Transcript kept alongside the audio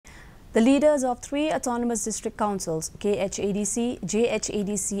The leaders of 3 autonomous district councils, KHADC,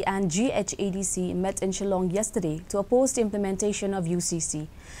 JHADC and GHADC, met in Shillong yesterday to oppose the implementation of UCC.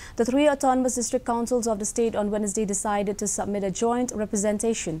 The 3 autonomous district councils of the state on Wednesday decided to submit a joint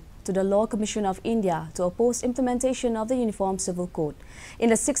representation to the Law Commission of India to oppose implementation of the Uniform Civil Code in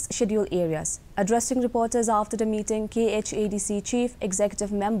the 6 scheduled areas. Addressing reporters after the meeting, KHADC Chief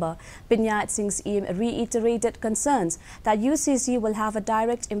Executive Member Pinayat Singh Eam reiterated concerns that UCC will have a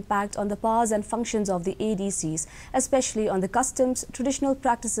direct impact on the powers and functions of the ADCs, especially on the customs, traditional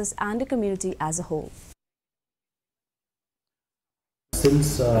practices and the community as a whole.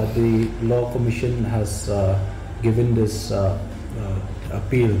 Since the Law Commission has given this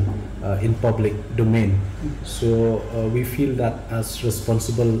appeal in public domain, so we feel that as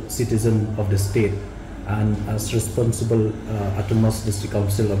responsible citizen of the state and as responsible autonomous district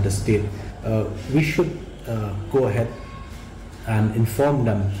council of the state, we should go ahead and inform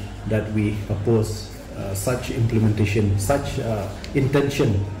them that we oppose such implementation, such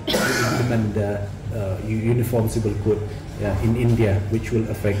intention to implement the Uniform Civil Code in India, which will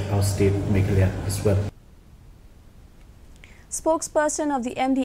affect our state, Meghalaya, as well. Spokesperson of the MD